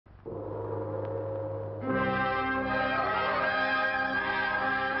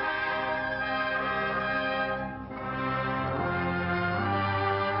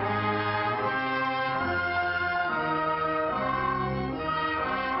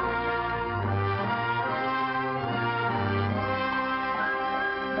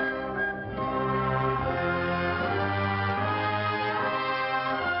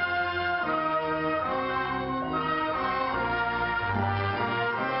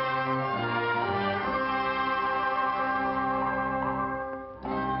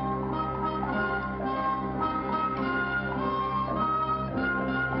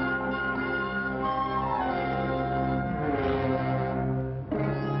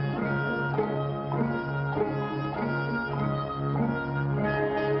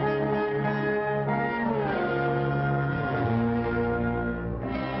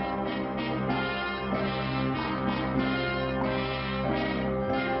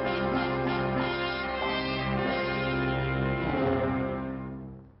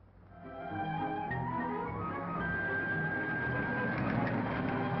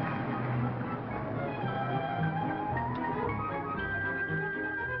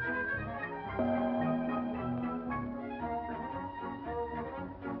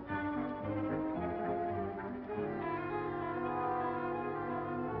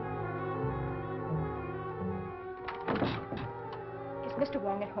Mr.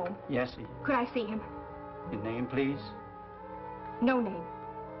 Wong at home? Yes, sir. Could I see him? Your name, please? No name.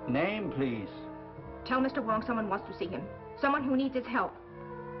 Name, please. Tell Mr. Wong someone wants to see him. Someone who needs his help.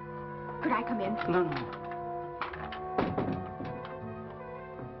 Could I come in? No, no.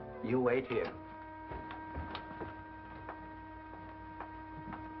 You wait here.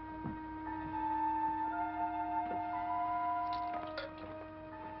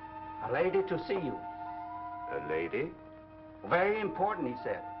 A lady to see you. A lady? Very important, he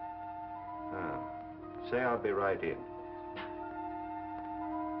said. Ah. Say I'll be right in.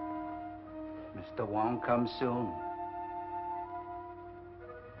 Mr. Wong comes soon.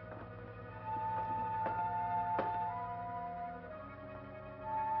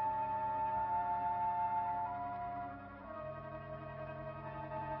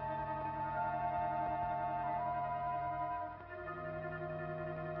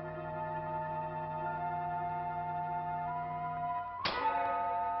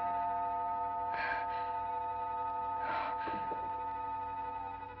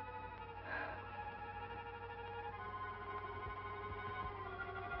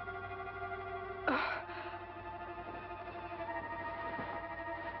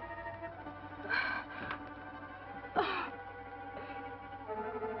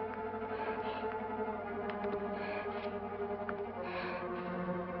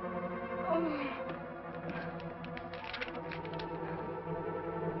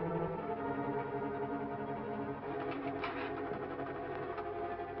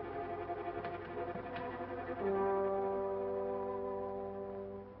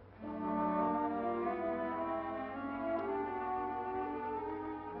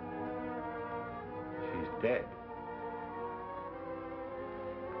 Dead.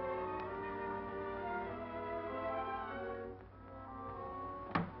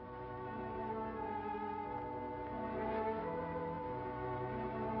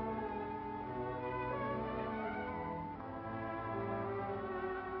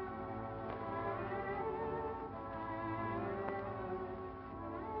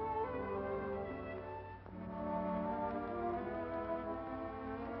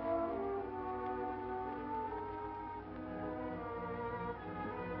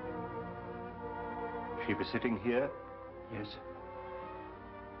 She be sitting here? Yes.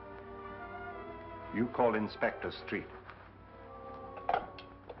 You call Inspector Street.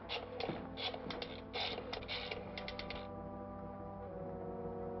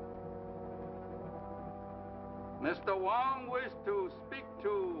 Mr. Wong wishes to speak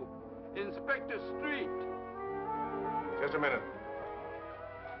to Inspector Street. Just a minute.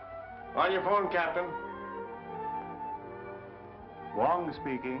 On your phone, Captain. Wong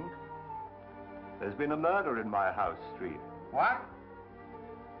speaking. There's been a murder in my house, Street. What?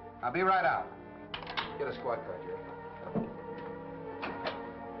 I'll be right out. Get a squad car, Jerry.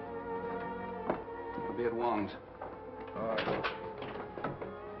 I'll be at Wong's. All right.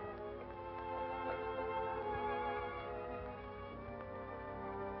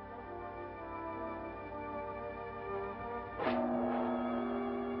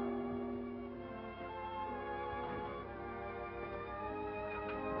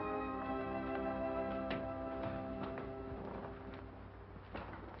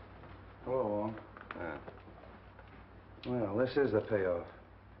 Hello, Wong. Well, this is the payoff.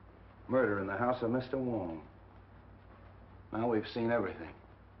 Murder in the house of Mr. Wong. Now we've seen everything.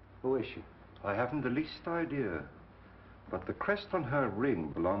 Who is she? I haven't the least idea. But the crest on her ring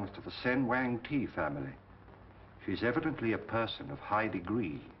belongs to the Sen Wang Ti family. She's evidently a person of high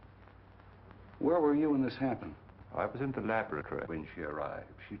degree. Where were you when this happened? I was in the laboratory when she arrived.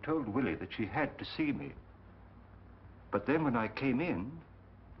 She told Willie that she had to see me. But then when I came in,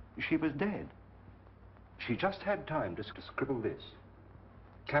 she was dead. She just had time to scribble this.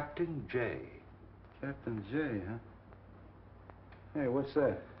 Captain J. Captain J, huh? Hey, what's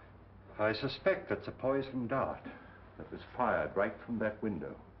that? I suspect that's a poison dart that was fired right from that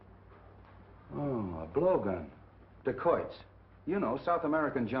window. Oh, a blowgun. Dacoits. You know, South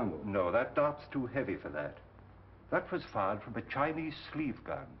American jungle. No, that dart's too heavy for that. That was fired from a Chinese sleeve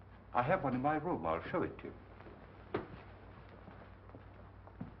gun. I have one in my room. I'll show it to you.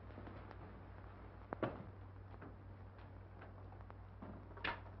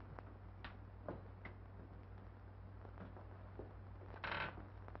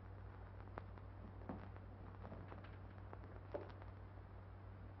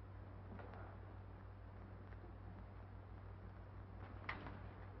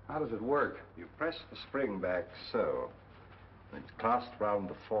 How does it work? You press the spring back so. It's clasped round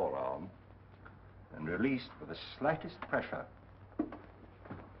the forearm and released with the slightest pressure.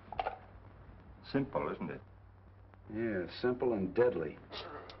 Simple, isn't it? Yeah, simple and deadly.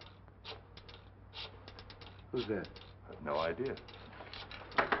 Who's that? I've no idea.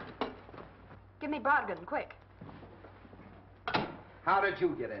 Give me Brodgan, quick. How did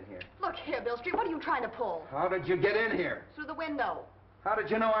you get in here? Look here, Bill Street, what are you trying to pull? How did you get in here? Through the window. How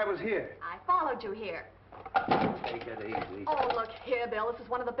did you know I was here? I followed you here. Take it easy. Oh, look here, Bill. This is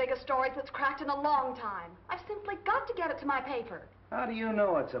one of the biggest stories that's cracked in a long time. I've simply got to get it to my paper. How do you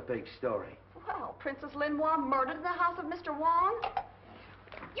know it's a big story? Well, Princess Lin Hwa murdered in the house of Mr. Wong.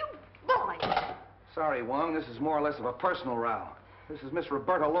 You boy! Sorry, Wong, this is more or less of a personal row. This is Miss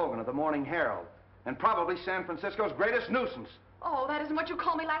Roberta Logan of the Morning Herald, and probably San Francisco's greatest nuisance. Oh, that isn't what you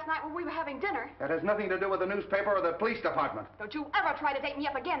called me last night when we were having dinner. That has nothing to do with the newspaper or the police department. Don't you ever try to date me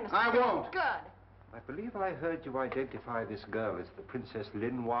up again, Mr. I Bill. won't. Good. I believe I heard you identify this girl as the Princess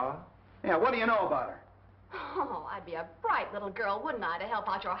Lin Hwa. Yeah, what do you know about her? Oh, I'd be a bright little girl, wouldn't I, to help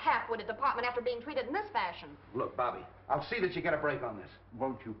out your half-witted department after being treated in this fashion. Look, Bobby, I'll see that you get a break on this.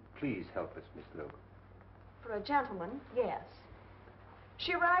 Won't you please help us, Miss Logan? For a gentleman, yes.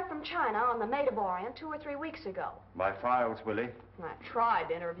 She arrived from China on the Maid of Orient 2 or 3 weeks ago. My files, Willie. I tried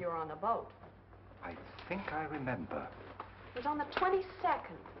to interview her on the boat. I think I remember. It was on the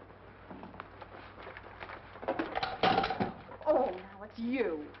 22nd. Oh, now it's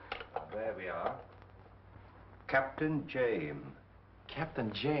you. There we are. Captain James.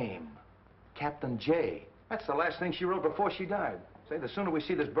 Captain James. Captain J. That's the last thing she wrote before she died. Say, the sooner we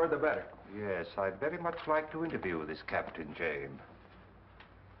see this bird, the better. Yes, I'd very much like to interview this Captain James.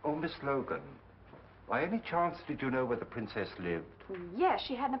 Oh, Miss Logan, by any chance did you know where the princess lived? Yes,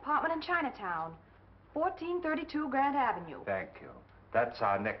 she had an apartment in Chinatown. 1432 Grant Avenue. Thank you. That's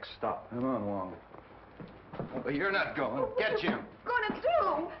our next stop. Come on, Wong. Oh, you're not going. Get Jim. Gonna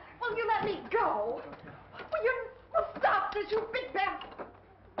do? Will you let me go? Well, stop this, you big bad...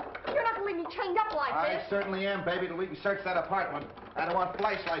 You're not gonna leave me chained up like this. I certainly am, baby, till we can search that apartment. I don't want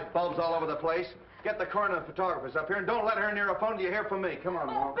flashlight bulbs all over the place. Get the coroner and photographers up here, and don't let her near a phone till you hear from me. Come on,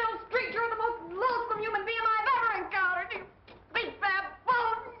 Oh, Wong. Bill Street, you're the most loathsome human being I've ever encountered. You big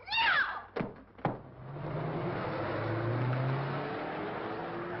baboon. Yeah!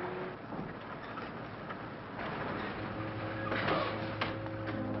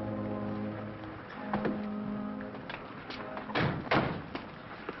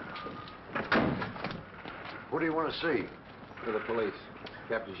 Who do you want to see? To the police.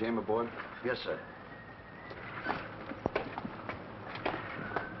 Captain James aboard? Yes, sir.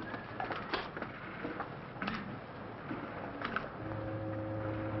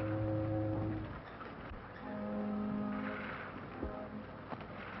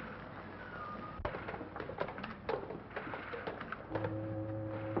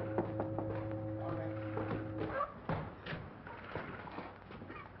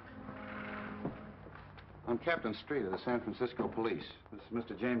 I'm Captain Street of the San Francisco Police. This is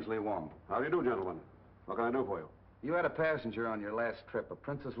Mr. James Lee Wong. How do you do, gentlemen? What can I do for you? You had a passenger on your last trip, a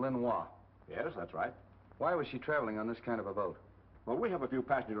Princess Lin Hwa. Yes, that's right. Why was she traveling on this kind of a boat? Well, we have a few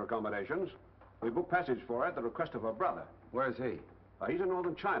passenger accommodations. We booked passage for her at the request of her brother. Where's he? He's in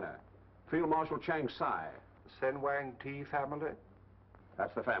northern China. Field Marshal Chiang Sai. The Sen Wang Ti family?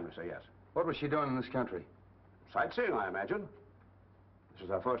 That's the family, sir, yes. What was she doing in this country? Sightseeing, I imagine. This is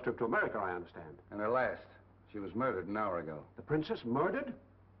her first trip to America, I understand. And her last. She was murdered an hour ago. The princess murdered?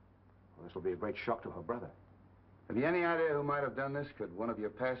 Well, this will be a great shock to her brother. Have you any idea who might have done this? Could one of your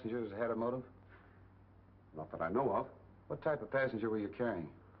passengers have had a motive? Not that I know of. What type of passenger were you carrying?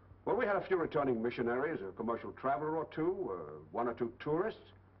 Well, we had a few returning missionaries, a commercial traveler or two, one or two tourists,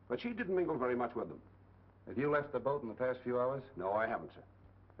 but she didn't mingle very much with them. Have you left the boat in the past few hours? No, I haven't, sir.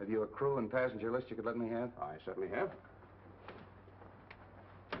 Have you a crew and passenger list you could let me have? I certainly have.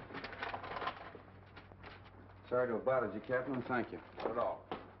 Sorry to have bothered you, Captain, and thank you. Not at all.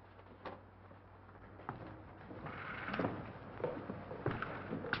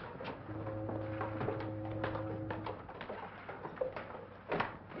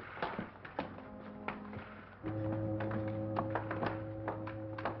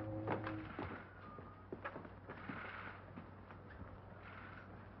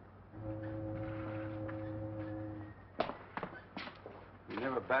 He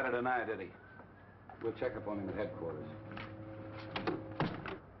never batted an eye, did he? We'll check up on him at headquarters.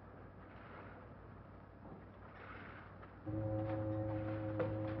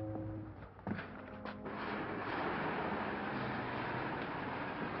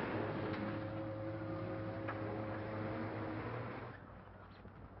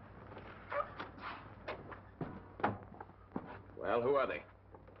 Well, who are they?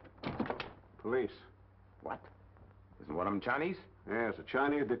 Police. What? Isn't one of them Chinese? Yes, a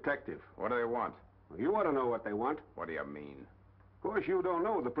Chinese detective. What do they want? Well, you ought to know what they want. What do you mean? Of course, you don't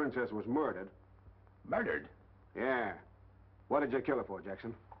know the princess was murdered. Murdered? Yeah. What did you kill her for,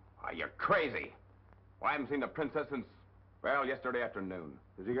 Jackson? Are you crazy? Well, I haven't seen the princess since, well, yesterday afternoon.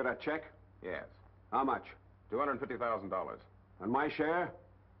 Did you get a check? Yes. How much? $250,000. And my share?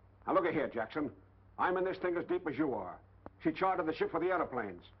 Now, look here, Jackson. I'm in this thing as deep as you are. She chartered the ship for the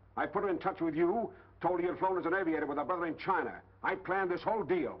airplanes. I put her in touch with you, told her you'd flown as an aviator with her brother in China. I planned this whole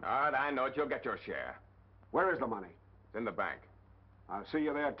deal. All right, I know it. You'll get your share. Where is the money? It's in the bank. I'll see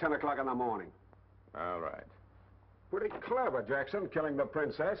you there at 10 o'clock in the morning. All right. Pretty clever, Jackson, killing the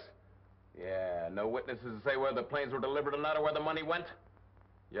princess. Yeah, no witnesses to say whether the planes were delivered or not or where the money went?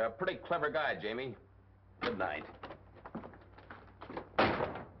 You're a pretty clever guy, Jamie. Good night.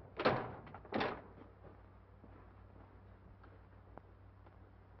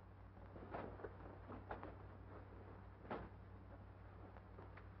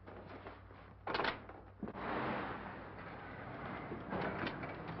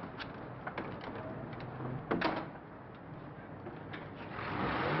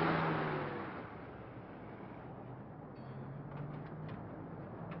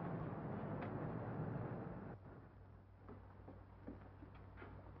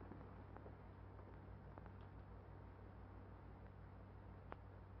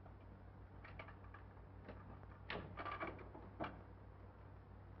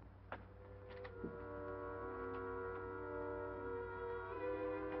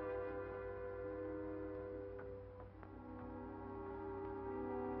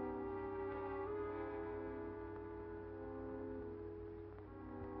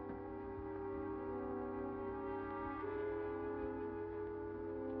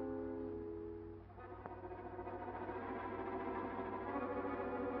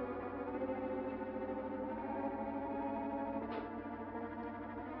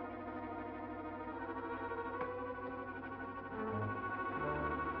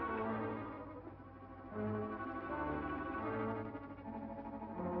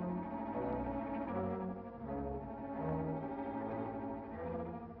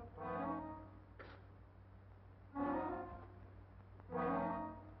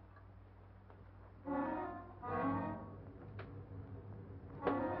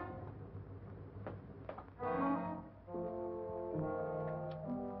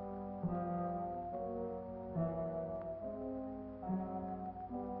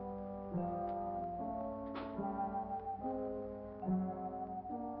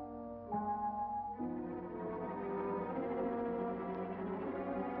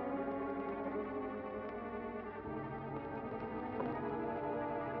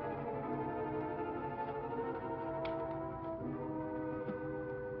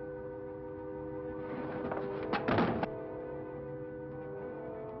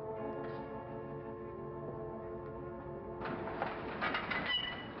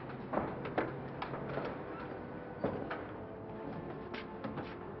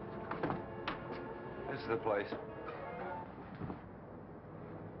 This is the place.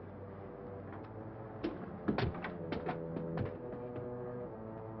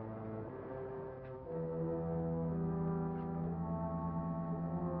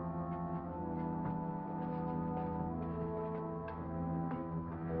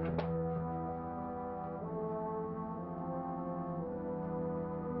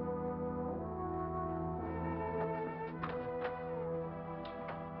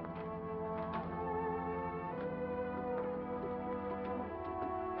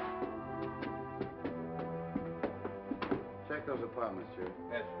 far, monsieur.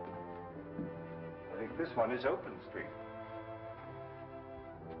 Yes. I think this one is Open Street.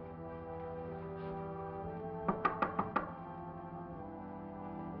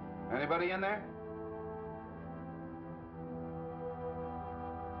 Anybody in there?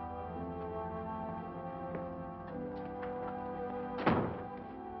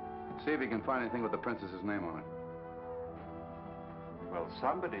 See if you can find anything with the princess's name on it. Well,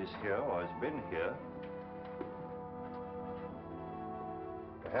 somebody's here or has been here.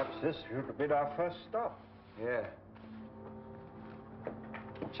 Perhaps this should have been our first stop. Yeah.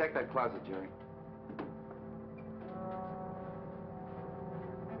 Check that closet, Jerry.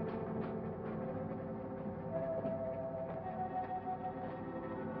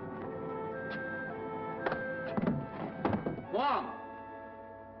 Wong!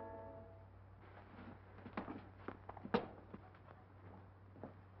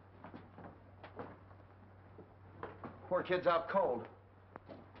 Poor kid's out cold.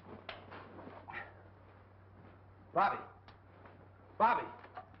 Bobby. Bobby.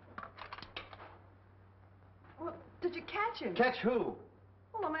 Well, did you catch him? Catch who?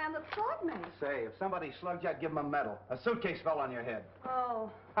 Well, the man that slugged me. Say, if somebody slugged you, I'd give him a medal. A suitcase fell on your head. Oh,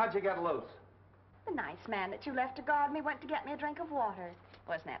 How'd you get loose? the nice man that you left to guard me went to get me a drink of water.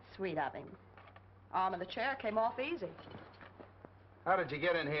 Wasn't that sweet of him? Arm of the chair came off easy. How did you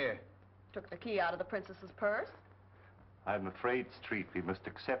get in here? Took the key out of the princess's purse. I'm afraid, Street, we must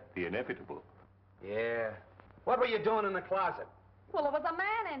accept the inevitable. Yeah. What were you doing in the closet? Well, there was a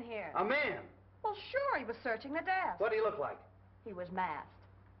man in here. A man. Well, sure, he was searching the desk. What did he look like? He was masked.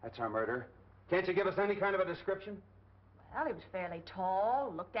 That's our murderer. Can't you give us any kind of a description? Well, he was fairly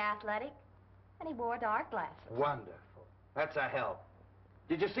tall, looked athletic, and he wore dark glasses. Wonderful. That's a help.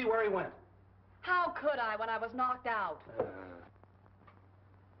 Did you see where he went? How could I when I was knocked out?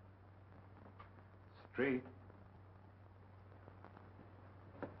 Street.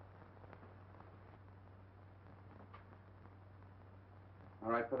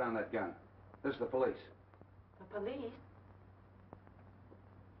 All right, put down that gun. This is the police. The police?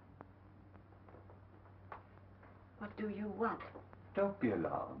 What do you want? Don't be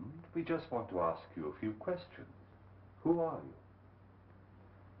alarmed. We just want to ask you a few questions. Who are you?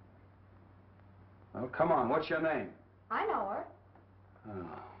 Oh, come on. What's your name? I know her. Oh.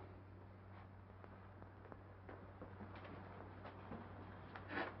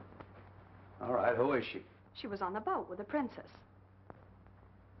 All right, who is she? She was on the boat with the princess.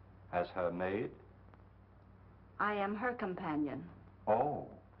 As her maid? I am her companion. Oh,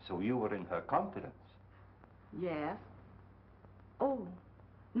 so you were in her confidence. Yes. Oh,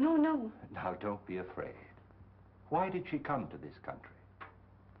 no, no. Now, don't be afraid. Why did she come to this country?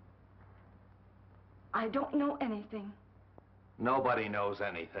 I don't know anything. Nobody knows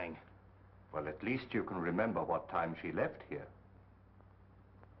anything. Well, at least you can remember what time she left here.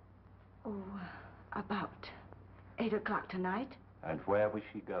 Oh, about 8 o'clock tonight. And where was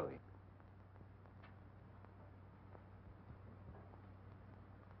she going?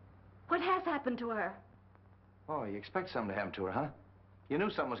 What has happened to her? Oh, you expect something to happen to her, huh? You knew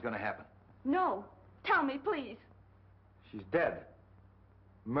something was going to happen. No. Tell me, please. She's dead.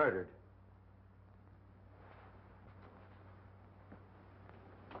 Murdered.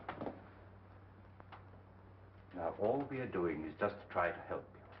 Now, all we are doing is just to try to help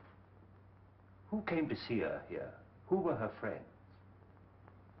you. Who came to see her here? Who were her friends?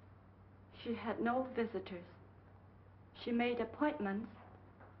 She had no visitors. She made appointments.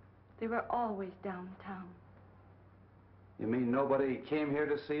 They were always downtown. You mean nobody came here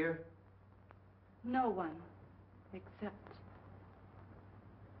to see her? No one, except...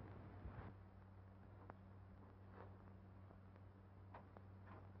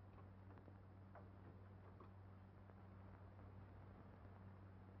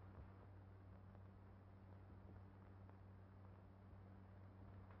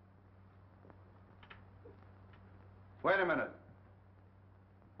 Wait a minute.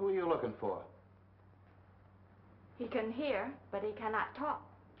 Who are you looking for? He can hear, but he cannot talk.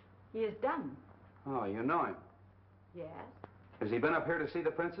 He is dumb. Oh, you know him. Yes, Has he been up here to see the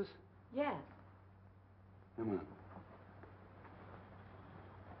princess? yes. Come on.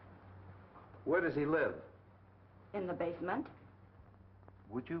 Where does he live? In the basement.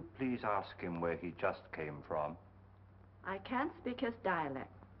 Would you please ask him where he just came from? I can't speak his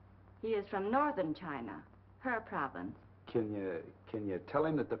dialect. He is from northern China, her province. Can you tell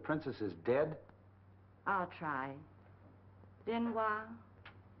him that the princess is dead? I'll try. Lin Hwa.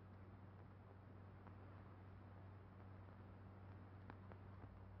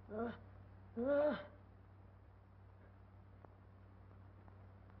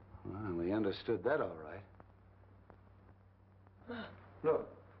 Well, he understood that all right. Look.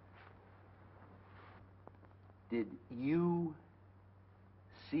 Did you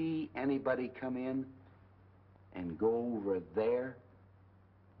see anybody come in and go over there?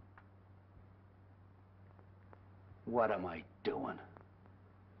 What am I doing?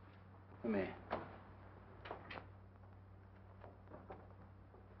 Come here.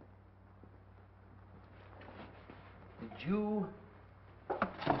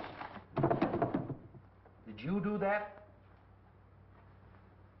 Did you do that?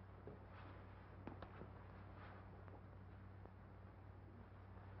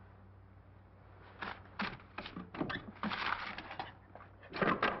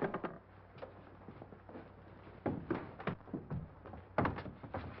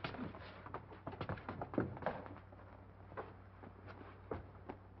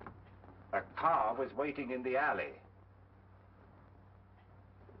 A car was waiting in the alley.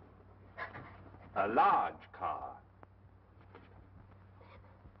 A large car.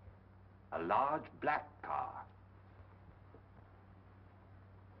 A large black car.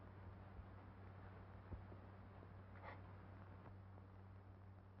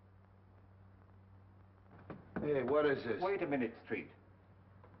 Hey, what is this? Wait a minute, Street.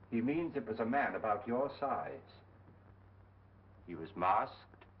 He means it was a man about your size. He was masked,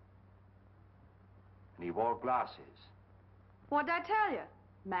 and he wore glasses. What'd I tell you?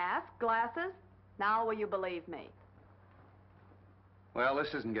 Mask, glasses. Now will you believe me? Well,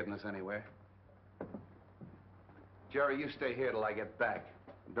 this isn't getting us anywhere. Jerry, you stay here till I get back.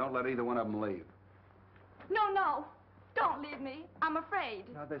 Don't let either one of them leave. No, no. Don't leave me. I'm afraid.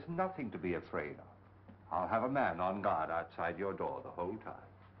 Now, there's nothing to be afraid of. I'll have a man on guard outside your door the whole time.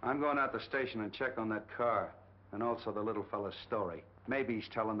 I'm going out the station and check on that car, and also the little fella's story. Maybe he's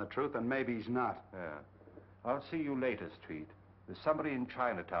telling the truth, and maybe he's not. Yeah. I'll see you later, Street. There's somebody in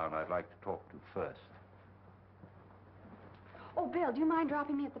Chinatown I'd like to talk to first. Oh, Bill, do you mind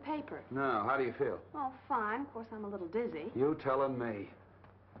dropping me at the paper? No, how do you feel? Oh, fine. Of course, I'm a little dizzy. You telling me.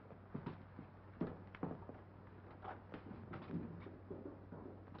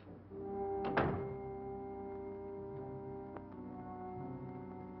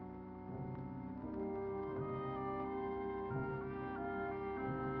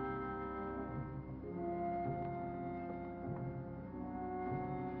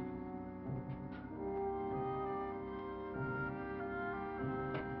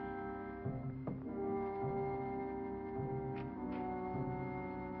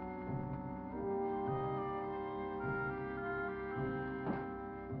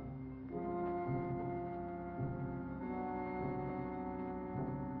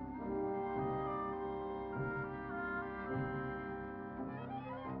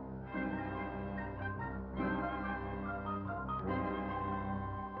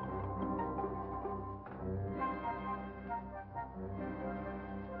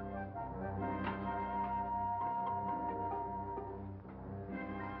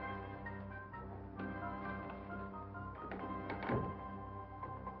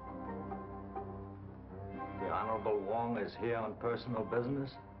 The Honorable Wong is here on personal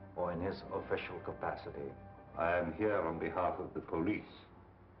business or in his official capacity? I am here on behalf of the police.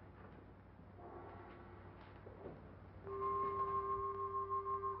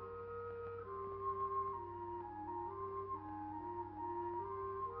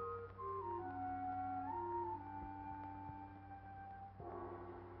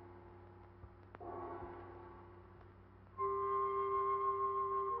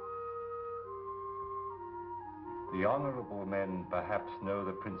 The honorable men perhaps know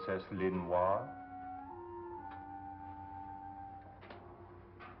the Princess Lin Hwa?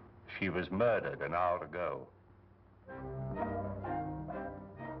 She was murdered an hour ago.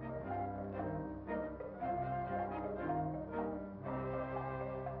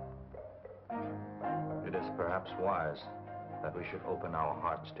 It is perhaps wise that we should open our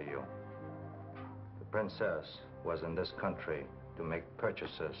hearts to you. The princess was in this country to make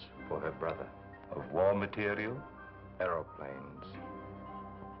purchases for her brother. Of war material? Aeroplanes.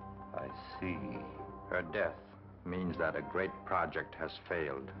 I see. Her death means that a great project has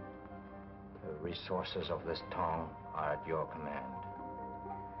failed. The resources of this town are at your command.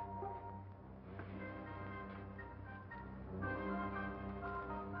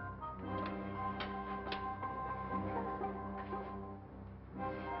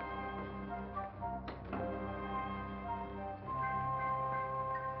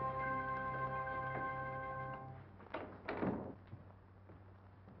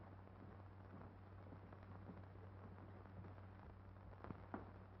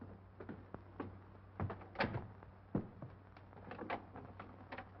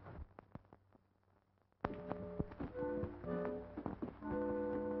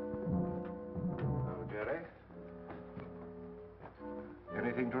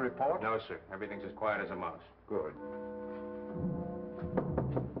 anything to report? No, sir. Everything's as quiet as a mouse. Good.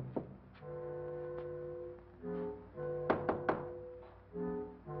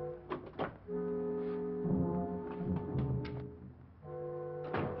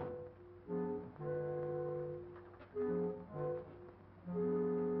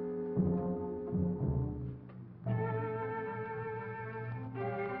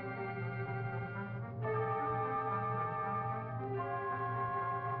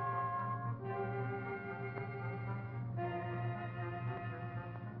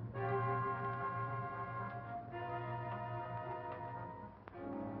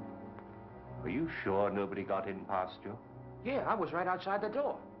 Are you sure nobody got in past you? Yeah, I was right outside the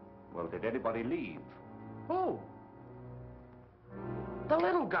door. Well, did anybody leave? Who? The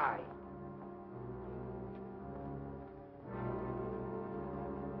little guy.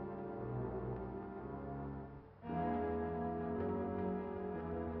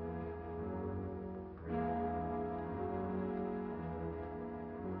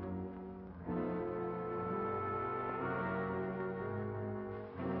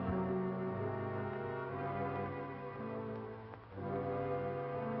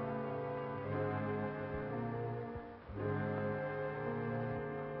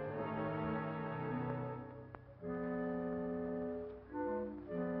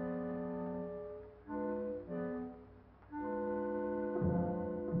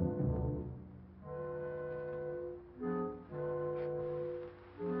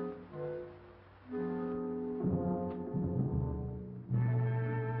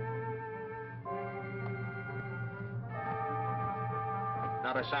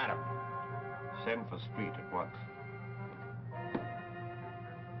 Not a sign of him. Send for Street at once.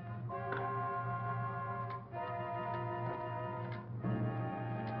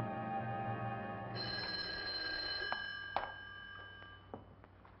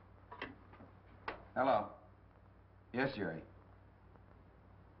 Hello. Yes, Jerry.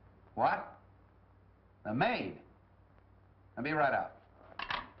 What? The maid? I'll be right out.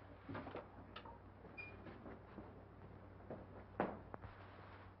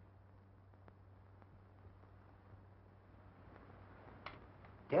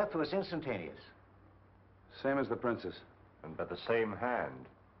 Death was instantaneous. Same as the princess. And by the same hand.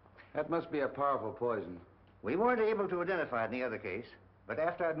 That must be a powerful poison. We weren't able to identify it in the other case, but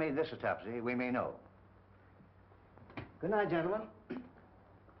after I've made this autopsy, we may know. Good night, gentlemen.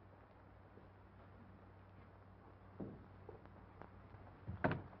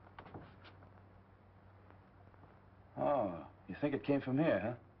 Oh, you think it came from here,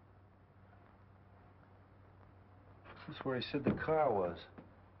 huh? This is where he said the car was.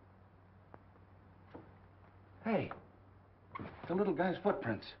 Hey, the little guy's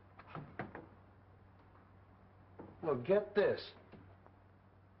footprints. Well, get this.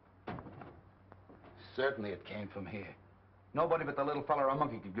 Certainly it came from here. Nobody but the little fella or a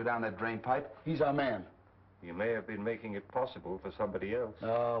monkey could go down that drain pipe. He's our man. You may have been making it possible for somebody else.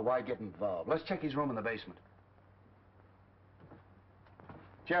 Oh, why get involved? Let's check his room in the basement.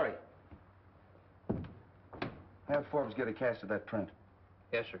 Jerry. Have Forbes get a cast of that print.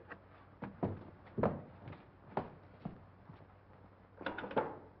 Yes, sir.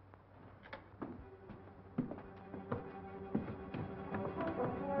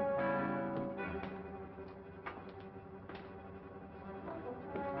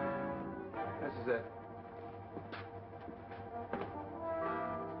 This is it.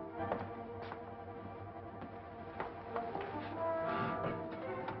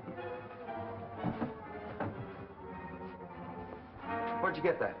 Where'd you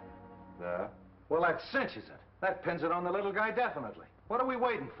get that? There. Well, that cinches it. That pins it on the little guy definitely. What are we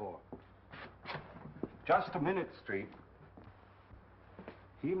waiting for? Just a minute, Street.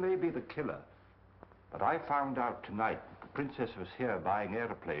 He may be the killer, but I found out tonight that the princess was here buying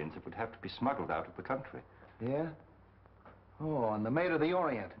airplanes that would have to be smuggled out of the country. Yeah? Oh, on the Maid of the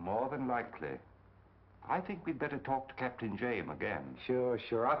Orient. More than likely. I think we'd better talk to Captain James again. Sure,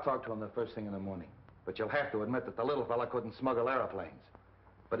 sure. I'll talk to him the first thing in the morning. But you'll have to admit that the little fella couldn't smuggle airplanes.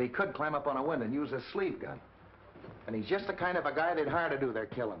 But he could climb up on a window and use his sleeve gun. And he's just the kind of a guy they'd hire to do their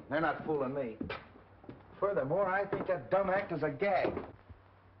killing. They're not fooling me. Furthermore, I think that dumb act is a gag.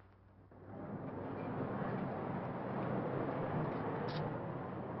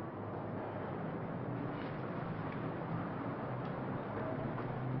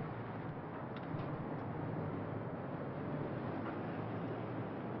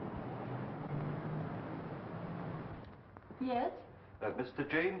 Yes? Mr.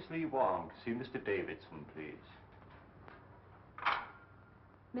 James Lee Wong, see Mr. Davidson, please.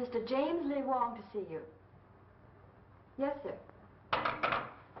 Mr. James Lee Wong to see you. Yes, sir.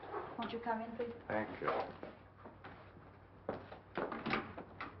 Won't you come in, please? Thank you.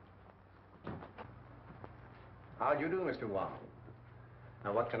 How do you do, Mr. Wong?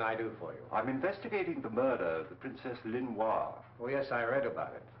 Now, what can I do for you? I'm investigating the murder of the Princess Lin Hwa. Oh, yes, I read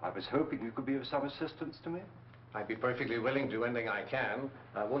about it. I was hoping you could be of some assistance to me. I'd be perfectly willing to do anything I can.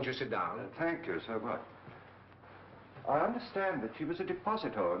 Won't you sit down? Thank you so much. I understand that she was a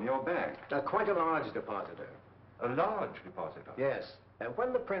depositor in your bank. Quite a large depositor. A large depositor? Yes.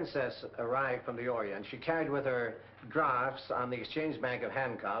 When the princess arrived from the Orient, she carried with her drafts on the Exchange Bank of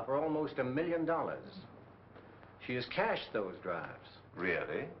Hancock for almost $1 million. She has cashed those drafts.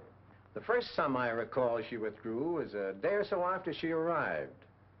 Really? The first sum I recall she withdrew was a day or so after she arrived.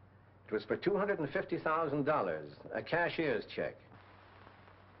 It was for $250,000, a cashier's check.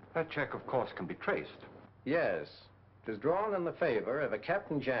 That check, of course, can be traced. Yes. It was drawn in the favor of a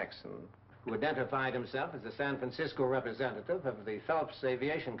Captain Jackson, who identified himself as the San Francisco representative of the Phelps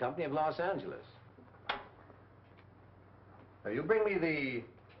Aviation Company of Los Angeles. Now, you bring me the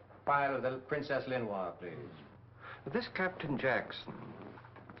file of the Princess Lin Hwa, please. This Captain Jackson,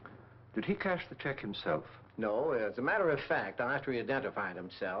 did he cash the check himself? No, as a matter of fact, after he identified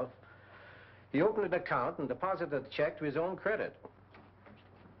himself, he opened an account and deposited the check to his own credit.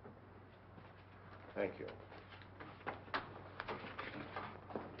 Thank you.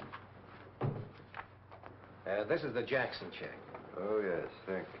 This is the Jackson check. Oh, yes,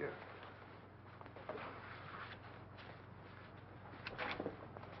 thank you.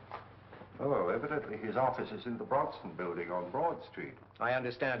 Oh, evidently his office is in the Bronson building on Broad Street. I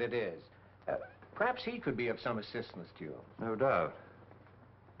understand it is. Perhaps he could be of some assistance to you. No doubt.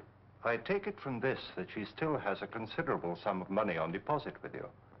 I take it from this that she still has a considerable sum of money on deposit with you.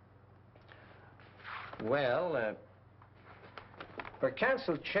 Well, her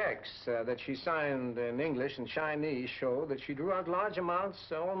canceled checks that she signed in English and Chinese show that she drew out large amounts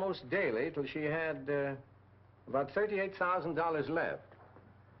almost daily till she had about $38,000 left.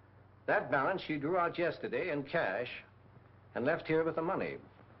 That balance she drew out yesterday in cash and left here with the money.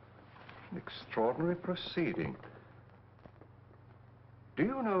 An extraordinary proceeding. Do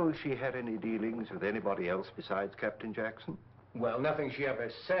you know if she had any dealings with anybody else besides Captain Jackson? Well, nothing she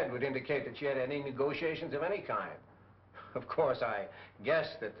ever said would indicate that she had any negotiations of any kind. Of course, I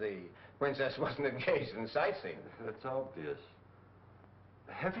guessed that the princess wasn't engaged in sightseeing. That's obvious.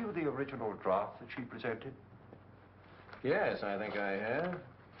 Have you the original draft that she presented? Yes, I think I have.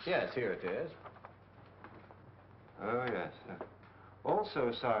 Yes, here it is. Oh, yes.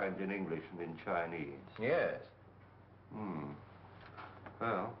 Also signed in English and in Chinese. Yes.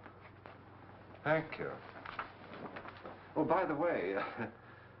 Well, thank you. Oh, by the way,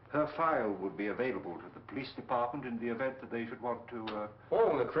 her file would be available to the police department in the event that they should want to,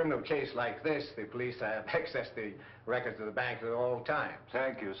 Oh, in a criminal case like this, the police have access to the records of the bank at all times.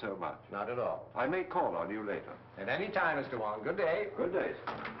 Thank you so much. Not at all. I may call on you later. At any time, Mr. Wong. Good day. Good day.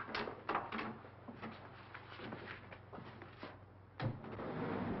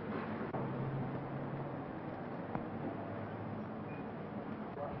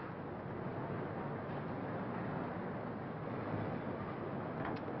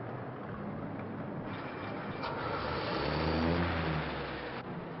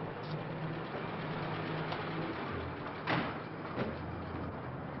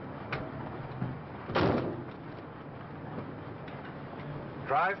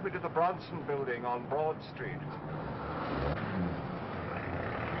 Drive me to the Bronson building on Broad Street.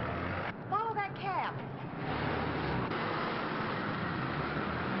 Follow that cab.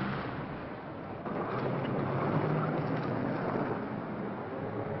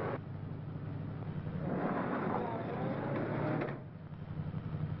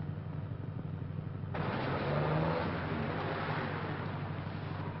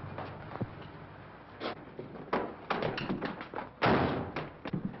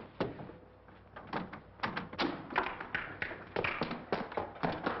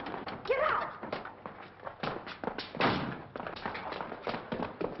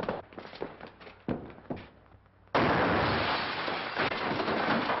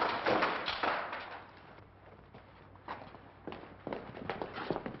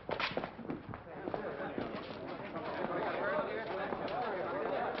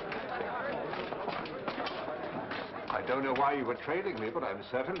 I don't know why you were trailing me, but I'm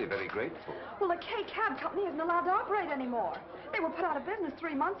certainly very grateful. Well, the K Cab Company isn't allowed to operate anymore. They were put out of business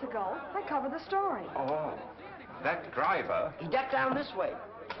 3 months ago. I covered the story. Oh, that driver? He ducked down this way.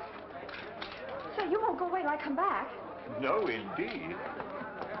 Say, you won't go away till I come back. No, indeed.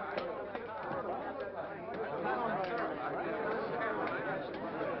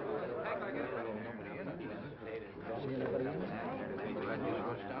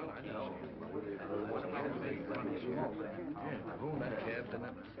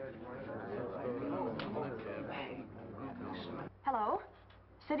 Hello?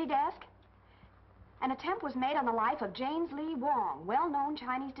 City desk? An attempt was made on the life of James Lee Wong, well-known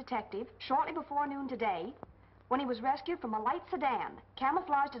Chinese detective, shortly before noon today, when he was rescued from a light sedan,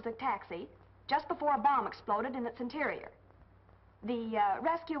 camouflaged as a taxi, just before a bomb exploded in its interior. The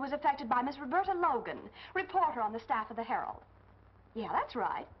rescue was effected by Miss Roberta Logan, reporter on the staff of the Herald. Yeah, that's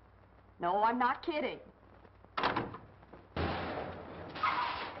right. No, I'm not kidding.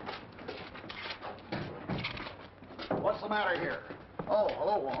 What's the matter here? Oh,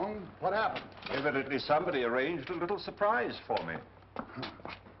 hello, Wong. What happened? Evidently somebody arranged a little surprise for me.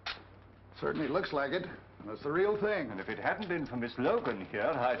 Certainly looks like it. That's the real thing. And if it hadn't been for Miss Logan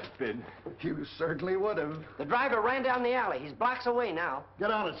here, I'd have been... You certainly would have. The driver ran down the alley. He's blocks away now.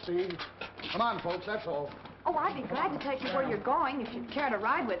 Get on it, Steve. Come on, folks, that's all. Oh, I'd be glad to take you where you're going if you'd care to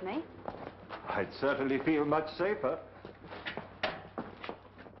ride with me. I'd certainly feel much safer.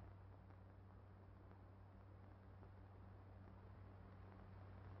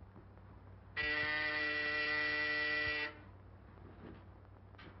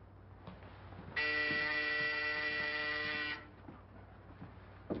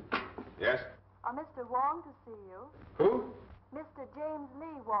 Yes? Mr. Wong to see you. Who? Mr. James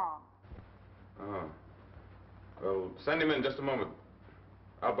Lee Wong. Oh. Well, send him in just a moment.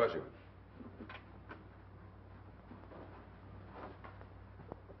 I'll buzz you.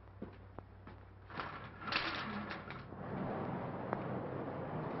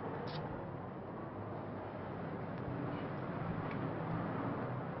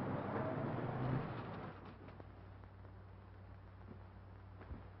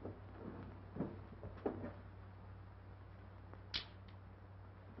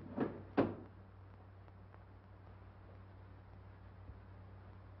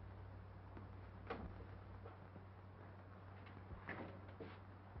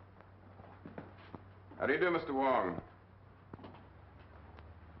 How do you do, Mr. Wong?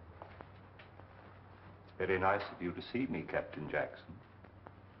 Very nice of you to see me, Captain Jackson.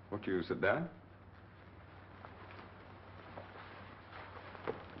 Won't you sit down?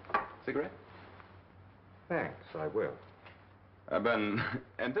 Cigarette? Thanks, I will. I've been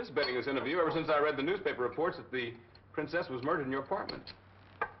anticipating this interview ever since I read the newspaper reports that the princess was murdered in your apartment.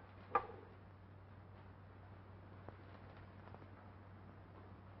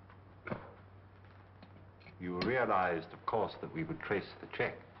 You realized, of course, that we would trace the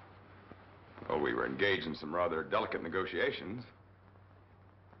check. Well, we were engaged in some rather delicate negotiations.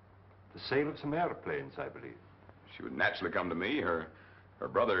 The sale of some airplanes, I believe. She would naturally come to me. Her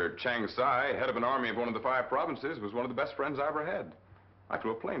brother, Chang Sai, head of an army of one of the 5 provinces, was one of the best friends I ever had. I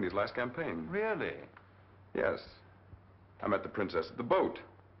flew a plane these last campaign. Really? Yes. I met the princess at the boat.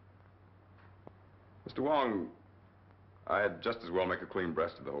 Mr. Wong, I'd just as well make a clean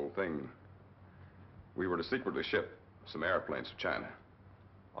breast of the whole thing. We were to secretly ship some airplanes to China.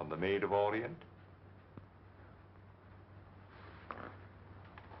 On the Maid of Orient?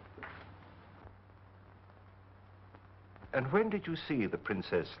 And when did you see the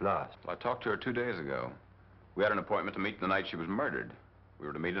princess last? Well, I talked to her 2 days ago. We had an appointment to meet the night she was murdered. We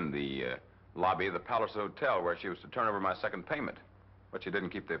were to meet in the lobby of the Palace Hotel where she was to turn over my second payment. But she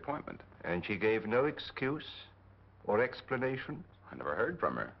didn't keep the appointment. And she gave no excuse or explanation? I never heard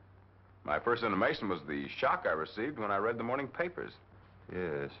from her. My first intimation was the shock I received when I read the morning papers.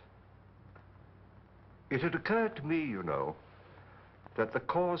 Yes. It had occurred to me, you know, that the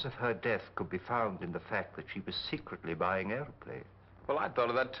cause of her death could be found in the fact that she was secretly buying airplanes. Well, I thought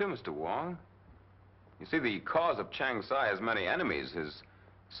of that too, Mr. Wong. You see, the cause of Chang Sai has many enemies. His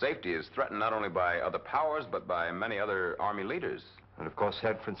safety is threatened not only by other powers, but by many other army leaders. And of course,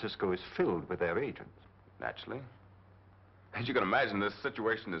 San Francisco is filled with their agents. Naturally. As you can imagine, this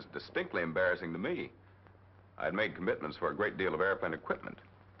situation is distinctly embarrassing to me. I had made commitments for a great deal of airplane equipment.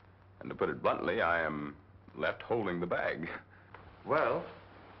 And to put it bluntly, I am left holding the bag. Well,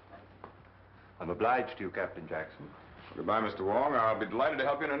 I'm obliged to you, Captain Jackson. Goodbye, Mr. Wong. I'll be delighted to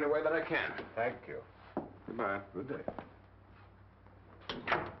help you in any way that I can. Thank you. Goodbye. Good day.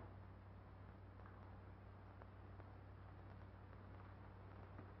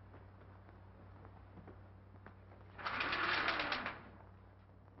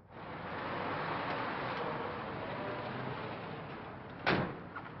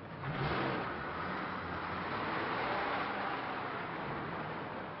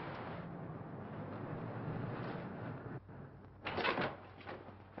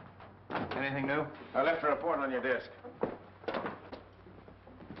 Anything new? I left a report on your desk.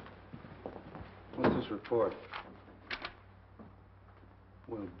 What's this report?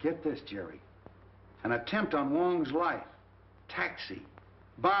 Well, get this, Jerry. An attempt on Wong's life. Taxi.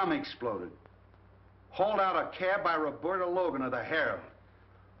 Bomb exploded. Hauled out a cab by Roberta Logan of the Herald.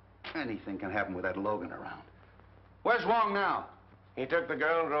 Anything can happen with that Logan around. Where's Wong now? He took the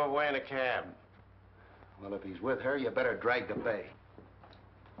girl and drove away in a cab. Well, if he's with her, you better drag the bay.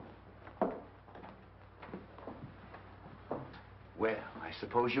 Well, I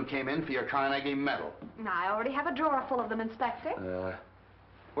suppose you came in for your Carnegie Medal. I already have a drawer full of them, Inspector.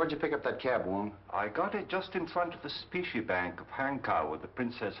 Where'd you pick up that cab, Wong? I got it just in front of the Specie Bank of Hankow, where the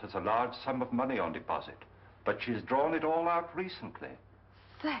princess has a large sum of money on deposit. But she's drawn it all out recently.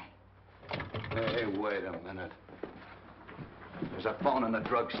 Say. Hey, wait a minute. There's a phone in the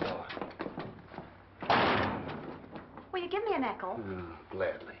drugstore. Will you give me a nickel?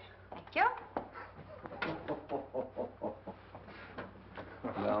 Gladly. Thank you.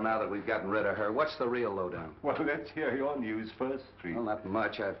 Well, now that we've gotten rid of her, what's the real lowdown? Well, let's hear your news first, Street. Well, not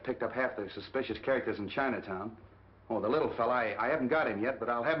much. I've picked up half the suspicious characters in Chinatown. Oh, the little fella, I haven't got him yet, but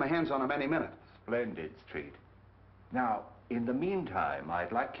I'll have my hands on him any minute. Splendid, Street. Now, in the meantime,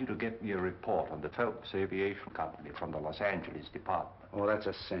 I'd like you to get me a report on the Phelps Aviation Company from the Los Angeles department. Oh, that's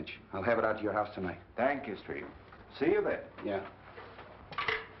a cinch. I'll have it out to your house tonight. Thank you, Street. See you then. Yeah.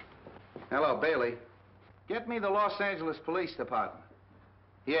 Hello, Bailey. Get me the Los Angeles Police Department.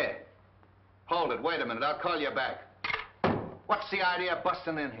 Yeah. Hold it. Wait a minute. I'll call you back. What's the idea of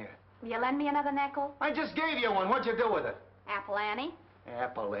busting in here? Will you lend me another nickel? I just gave you one. What'd you do with it? Apple Annie.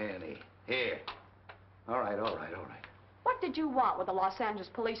 Apple Annie. Here. All right. What did you want with the Los Angeles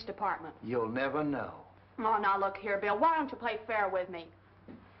Police Department? You'll never know. Oh, now look here, Bill. Why don't you play fair with me?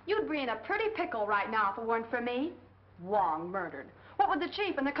 You'd be in a pretty pickle right now if it weren't for me. Wong murdered. What would the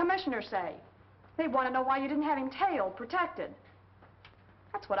chief and the commissioner say? They'd want to know why you didn't have him tailed, protected.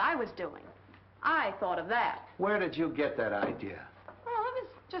 That's what I was doing. I thought of that. Where did you get that idea? Oh, it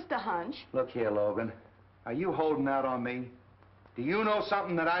was just a hunch. Look here, Logan. Are you holding out on me? Do you know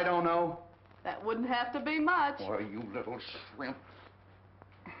something that I don't know? That wouldn't have to be much. Boy, you little shrimp.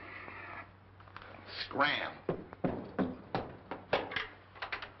 Scram.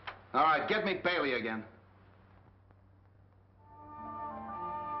 All right, get me Bailey again.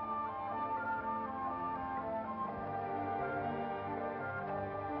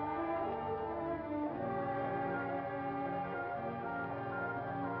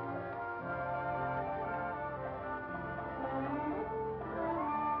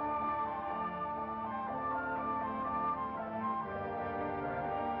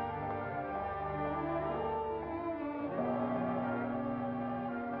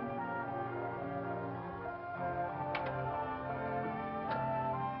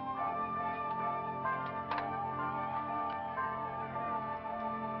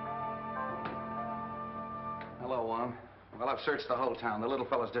 Hello, Wong. Well, I've searched the whole town. The little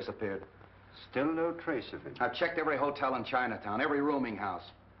fella's disappeared. Still no trace of him. I've checked every hotel in Chinatown, every rooming house.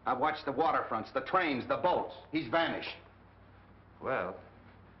 I've watched the waterfronts, the trains, the boats. He's vanished. Well,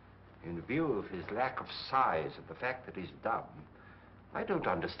 in view of his lack of size and the fact that he's dumb, I don't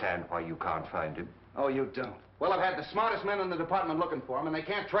understand why you can't find him. Oh, you don't? Well, I've had the smartest men in the department looking for him, and they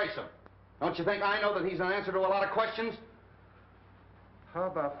can't trace him. Don't you think I know that he's an answer to a lot of questions? How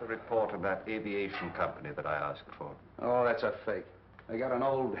about the report on that aviation company that I asked for? Oh, that's a fake. They got an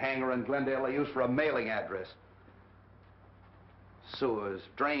old hangar in Glendale they use for a mailing address. Sewers,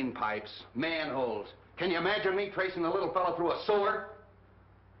 drain pipes, manholes. Can you imagine me tracing the little fellow through a sewer?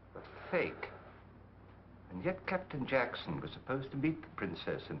 A fake. And yet Captain Jackson was supposed to meet the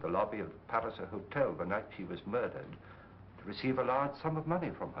princess in the lobby of the Palliser Hotel the night she was murdered to receive a large sum of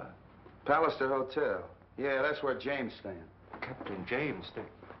money from her. Palliser Hotel. Yeah, that's where James stands. Captain James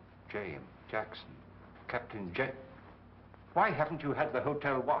Jackson. Captain Why haven't you had the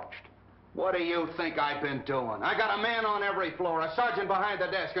hotel watched? What do you think I've been doing? I got a man on every floor, a sergeant behind the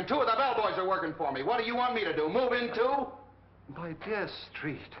desk, and 2 of the bellboys are working for me. What do you want me to do, move in too? My dear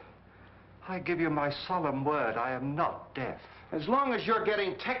Street, I give you my solemn word, I am not deaf. As long as you're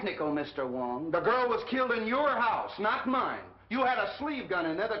getting technical, Mr. Wong, the girl was killed in your house, not mine. You had a sleeve gun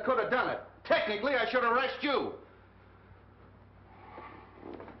in there that could have done it. Technically, I should arrest you.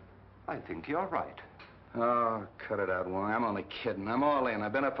 I think you're right. Oh, cut it out, Wong. I'm only kidding. I'm all in.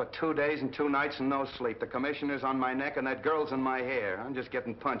 I've been up for 2 days and 2 nights and no sleep. The commissioner's on my neck and that girl's in my hair. I'm just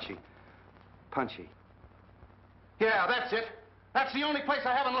getting punchy. Punchy. Yeah, that's it. That's the only place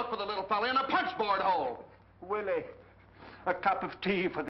I haven't looked for the little fella, in a punch board hole. Willie, a cup of tea for the